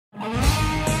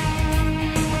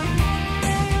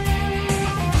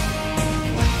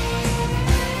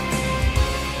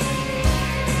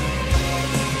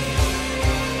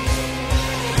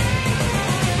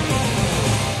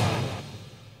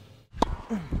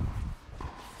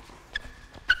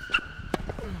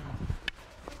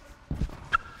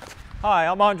Hi,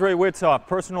 I'm Endre Witthoeft,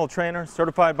 personal trainer,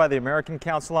 certified by the American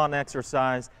Council on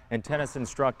Exercise, and tennis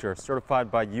instructor,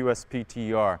 certified by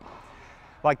USPTR.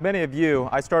 Like many of you,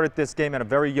 I started this game at a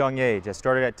very young age. I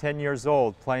started at 10 years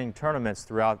old playing tournaments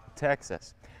throughout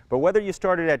Texas. But whether you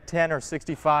started at 10 or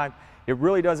 65, it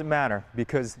really doesn't matter,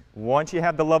 because once you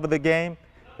have the love of the game,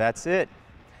 that's it.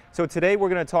 So today we're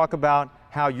going to talk about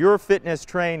how your fitness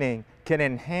training can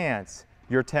enhance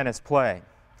your tennis play.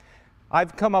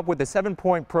 I've come up with a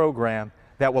 7-point program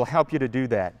that will help you to do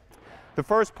that. The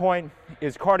first point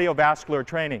is cardiovascular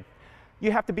training.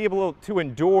 You have to be able to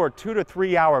endure 2 to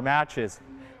 3 hour matches,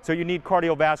 so you need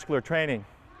cardiovascular training.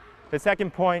 The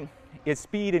second point is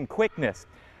speed and quickness.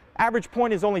 Average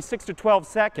point is only 6 to 12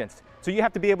 seconds, so you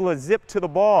have to be able to zip to the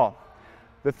ball.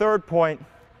 The third point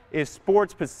is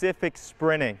sport-specific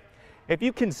sprinting. If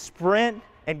you can sprint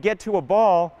and get to a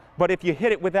ball, but if you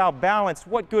hit it without balance,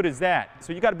 what good is that?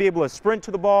 So you got to be able to sprint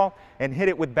to the ball and hit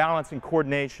it with balance and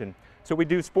coordination. So we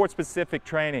do sport-specific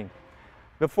training.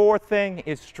 The fourth thing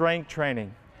is strength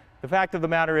training. The fact of the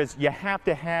matter is you have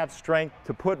to have strength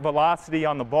to put velocity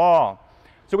on the ball.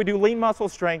 So we do lean muscle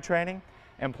strength training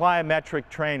and plyometric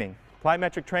training.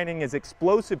 Plyometric training is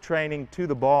explosive training to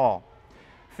the ball.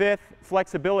 Fifth,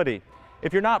 flexibility.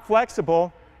 If you're not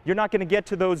flexible, you're not going to get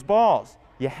to those balls.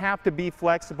 You have to be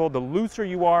flexible. The looser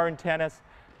you are in tennis,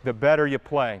 the better you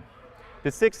play. The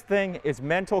sixth thing is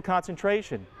mental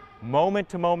concentration,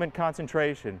 moment-to-moment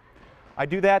concentration. I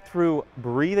do that through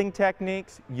breathing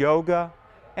techniques, yoga,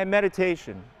 and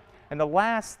meditation. And the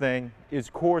last thing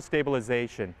is core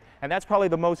stabilization. And that's probably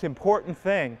the most important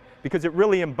thing because it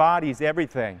really embodies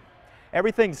everything.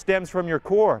 Everything stems from your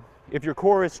core. If your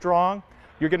core is strong,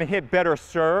 you're going to hit better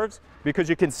serves because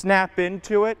you can snap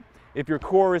into it. If your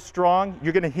core is strong,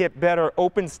 you're going to hit better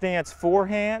open stance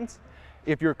forehands.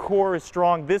 If your core is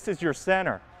strong, this is your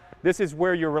center. This is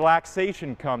where your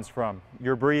relaxation comes from,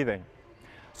 your breathing.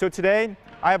 So today,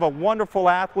 I have a wonderful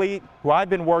athlete who I've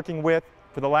been working with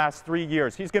for the last 3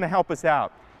 years. He's going to help us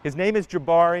out. His name is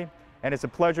Jabari, and it's a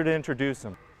pleasure to introduce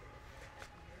him.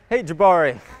 Hey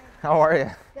Jabari, how are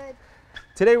you? Good.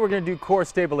 Today we're going to do core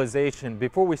stabilization.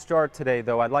 Before we start today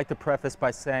though, I'd like to preface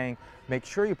by saying make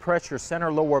sure you press your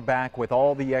center lower back with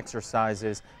all the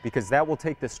exercises because that will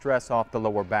take the stress off the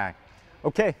lower back.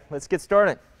 Okay, let's get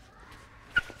started.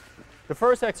 The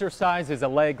first exercise is a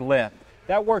leg lift.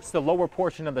 That works the lower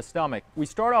portion of the stomach. We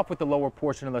start off with the lower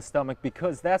portion of the stomach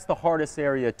because that's the hardest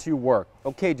area to work.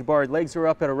 Okay, Jabari, legs are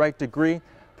up at a right degree.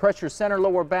 Press your center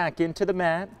lower back into the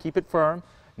mat, keep it firm.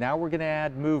 Now we're going to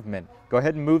add movement. Go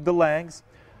ahead and move the legs.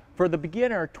 For the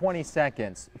beginner, 20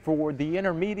 seconds. For the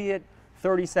intermediate,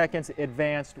 30 seconds.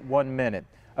 Advanced, 1 minute.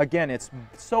 Again, it's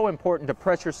so important to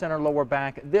press your center lower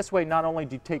back. This way, not only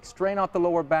do you take strain off the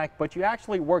lower back, but you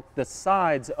actually work the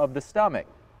sides of the stomach.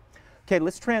 Okay,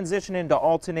 let's transition into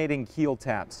alternating heel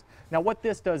taps. Now what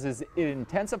this does is it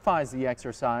intensifies the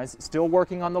exercise, still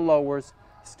working on the lowers,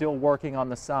 still working on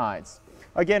the sides.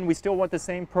 Again, we still want the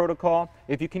same protocol.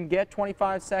 If you can get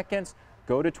 25 seconds,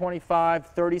 go to 25,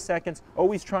 30 seconds.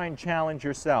 Always try and challenge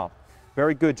yourself.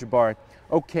 Very good, Jabari.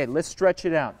 Okay, let's stretch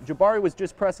it out. Jabari was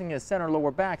just pressing his center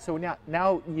lower back, so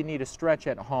now you need to stretch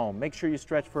at home. Make sure you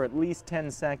stretch for at least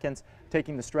 10 seconds,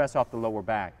 taking the stress off the lower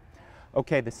back.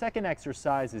 Okay, the second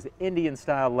exercise is Indian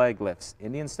style leg lifts.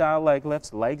 Indian style leg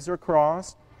lifts, legs are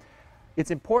crossed.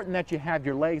 It's important that you have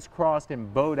your legs crossed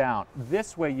and bowed out.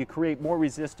 This way you create more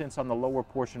resistance on the lower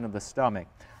portion of the stomach.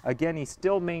 Again, he's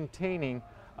still maintaining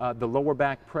the lower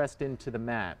back pressed into the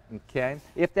mat, okay?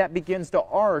 If that begins to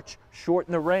arch,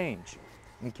 shorten the range,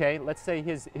 okay? Let's say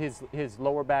his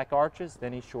lower back arches,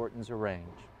 then he shortens the range.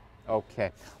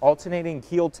 Okay, alternating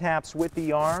heel taps with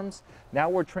the arms. Now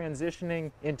we're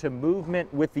transitioning into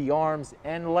movement with the arms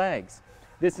and legs.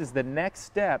 This is the next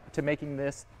step to making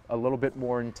this a little bit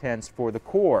more intense for the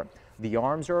core. The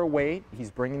arms are a weight.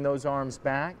 He's bringing those arms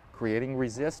back, creating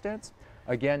resistance.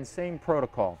 Again, same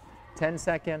protocol. 20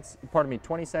 seconds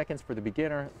for the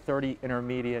beginner, 30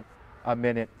 intermediate, a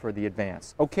minute for the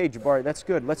advanced. Okay, Jabari, that's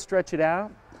good. Let's stretch it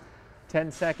out.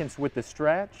 10 seconds with the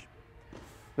stretch.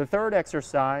 The third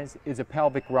exercise is a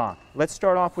pelvic rock. Let's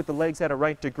start off with the legs at a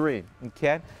right degree,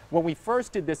 okay? When we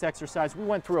first did this exercise, we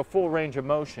went through a full range of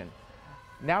motion.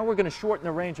 Now we're going to shorten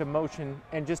the range of motion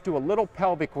and just do a little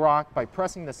pelvic rock by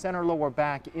pressing the center lower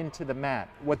back into the mat.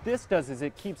 What this does is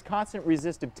it keeps constant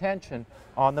resistive tension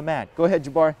on the mat. Go ahead,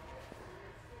 Jabari.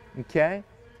 Okay?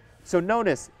 So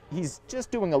notice, he's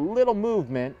just doing a little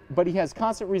movement, but he has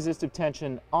constant resistive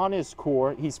tension on his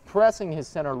core. He's pressing his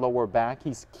center lower back.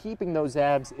 He's keeping those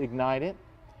abs ignited.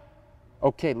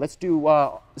 Okay, let's do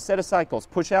a set of cycles.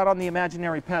 Push out on the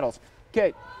imaginary pedals.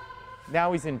 Okay,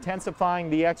 Now he's intensifying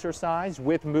the exercise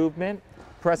with movement,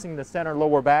 pressing the center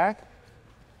lower back.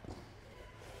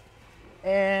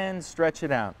 And stretch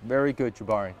it out. Very good,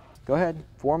 Jabari. Go ahead,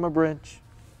 form a bridge.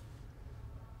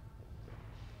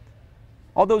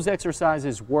 All those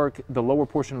exercises work the lower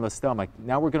portion of the stomach.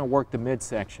 Now we're going to work the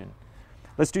midsection.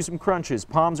 Let's do some crunches.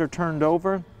 Palms are turned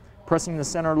over, pressing the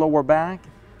center lower back.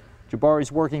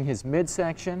 Jabari's working his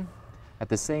midsection. At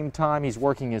the same time, he's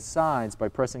working his sides by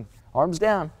pressing arms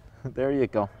down. There you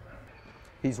go.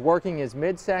 He's working his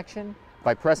midsection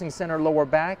by pressing center lower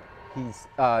back. He's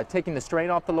taking the strain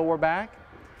off the lower back.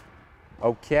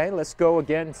 Okay, let's go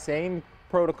again, same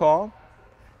protocol.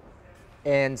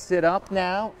 And sit up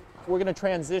now. We're going to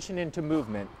transition into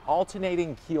movement,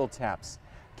 alternating heel taps.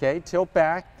 Okay, tilt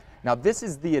back. Now this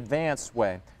is the advanced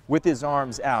way with his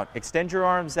arms out. Extend your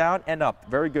arms out and up.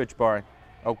 Very good, Jabari.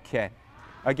 Okay.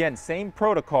 Again, same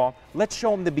protocol. Let's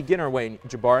show him the beginner way,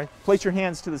 Jabari. Place your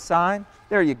hands to the side.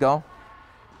 There you go.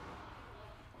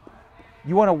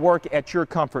 You want to work at your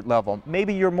comfort level.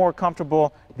 Maybe you're more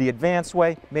comfortable the advanced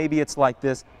way. Maybe it's like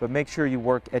this, but make sure you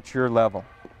work at your level.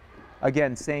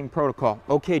 Again, same protocol.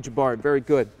 Okay, Jabari, very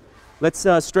good. Let's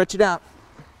stretch it out.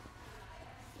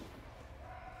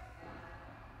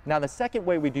 Now the second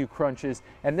way we do crunches,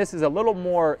 and this is a little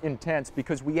more intense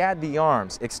because we add the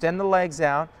arms. Extend the legs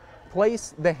out,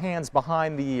 place the hands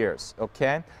behind the ears,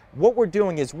 okay? What we're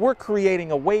doing is we're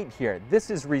creating a weight here.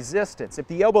 This is resistance. If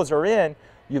the elbows are in,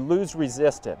 you lose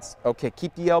resistance. Okay,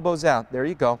 keep the elbows out. There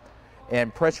you go.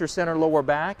 And press your center lower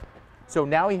back. So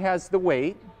now he has the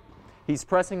weight. He's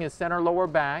pressing his center lower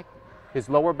back. His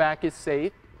lower back is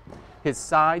safe. His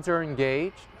sides are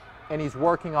engaged. And he's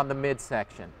working on the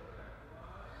midsection.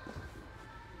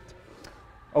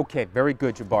 Okay, very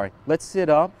good, Jabari. Let's sit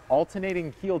up,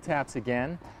 alternating heel taps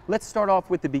again. Let's start off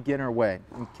with the beginner way,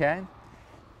 okay?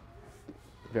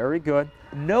 Very good.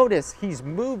 Notice he's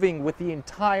moving with the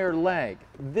entire leg.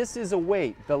 This is a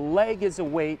weight. The leg is a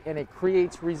weight, and it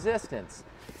creates resistance.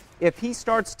 If he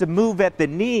starts to move at the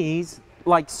knees,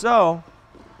 like so,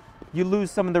 you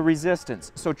lose some of the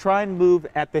resistance. So try and move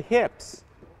at the hips,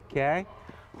 okay?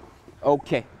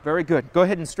 Okay, very good. Go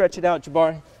ahead and stretch it out,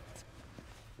 Jabari.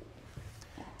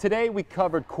 Today we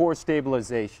covered core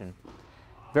stabilization.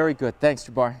 Very good. Thanks,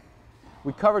 Jabari.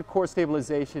 We covered core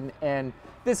stabilization, and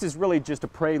this is really just a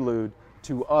prelude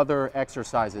to other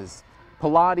exercises.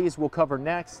 Pilates we'll cover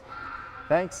next.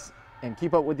 Thanks, and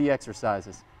keep up with the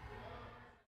exercises.